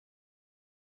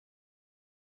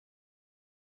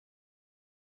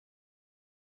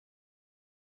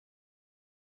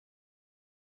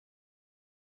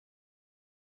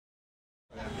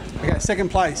Okay, second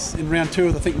place in round 2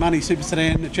 of the Think Money Super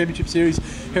Sedan Championship Series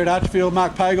here at Archerfield.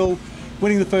 Mark Pagel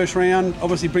winning the first round,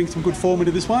 obviously brings some good form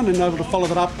into this one and able to follow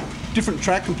that up. Different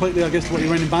track completely, I guess, to what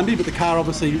you ran in Bundy, but the car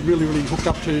obviously really hooked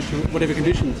up to whatever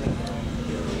conditions.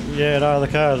 Yeah, no, the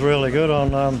car is really good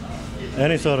on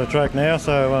any sort of track now,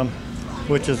 so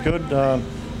which is good.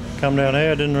 Come down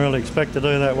here, didn't really expect to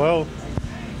do that well.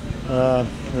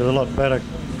 There's a lot better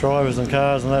drivers and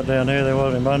cars and that down here there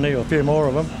was in Bundy, or a few more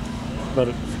of them,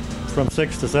 but from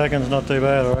 6 to seconds, not too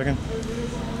bad, I reckon.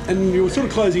 And you were sort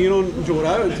of closing in on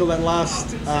Jordo until that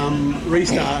last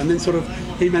restart, and then sort of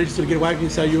he managed to sort of get away from you.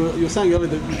 So you were saying earlier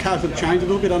that the car sort of changed a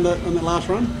little bit on that last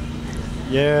run?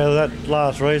 Yeah, that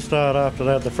last restart after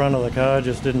that, the front of the car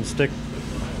just didn't stick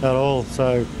at all.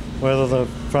 So whether the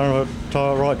front of the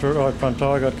tyre, right front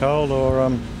tyre got cold or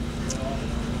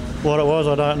what it was,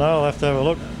 I don't know. I'll have to have a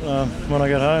look when I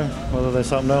get home, whether there's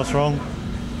something else wrong.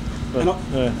 But,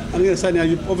 I'm going to say now,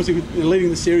 you're obviously leading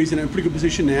the series in a pretty good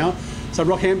position now. So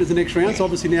Rockhampton's the next round. So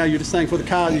obviously now you're just saying for the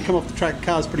car, you come off the track, the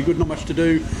car's pretty good, not much to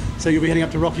do. So you'll be heading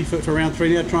up to Rocky for round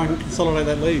 3 now, try and consolidate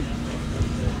that lead.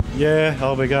 Yeah,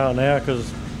 I'll be going now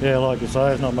because, yeah, like you say,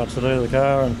 there's not much to do to the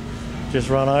car and just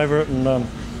run over it and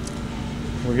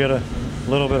we'll get a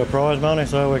little bit of prize money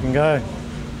so we can go.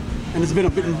 And there's a bit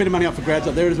of money up for grabs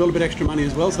up there as well, a bit extra money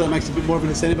as well, so that makes it a bit more of an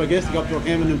incentive, I guess, to go up to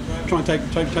Rockhampton and try and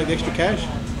take the extra cash.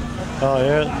 Oh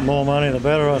yeah, more money the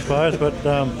better, I suppose, but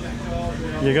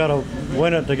you got to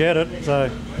win it to get it. So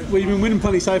well, you've been winning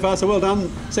plenty so far, so well done.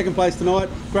 Second place tonight,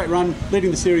 great run, leading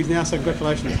the series now, so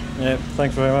congratulations. Yeah,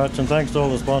 thanks very much, and thanks to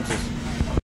all the sponsors.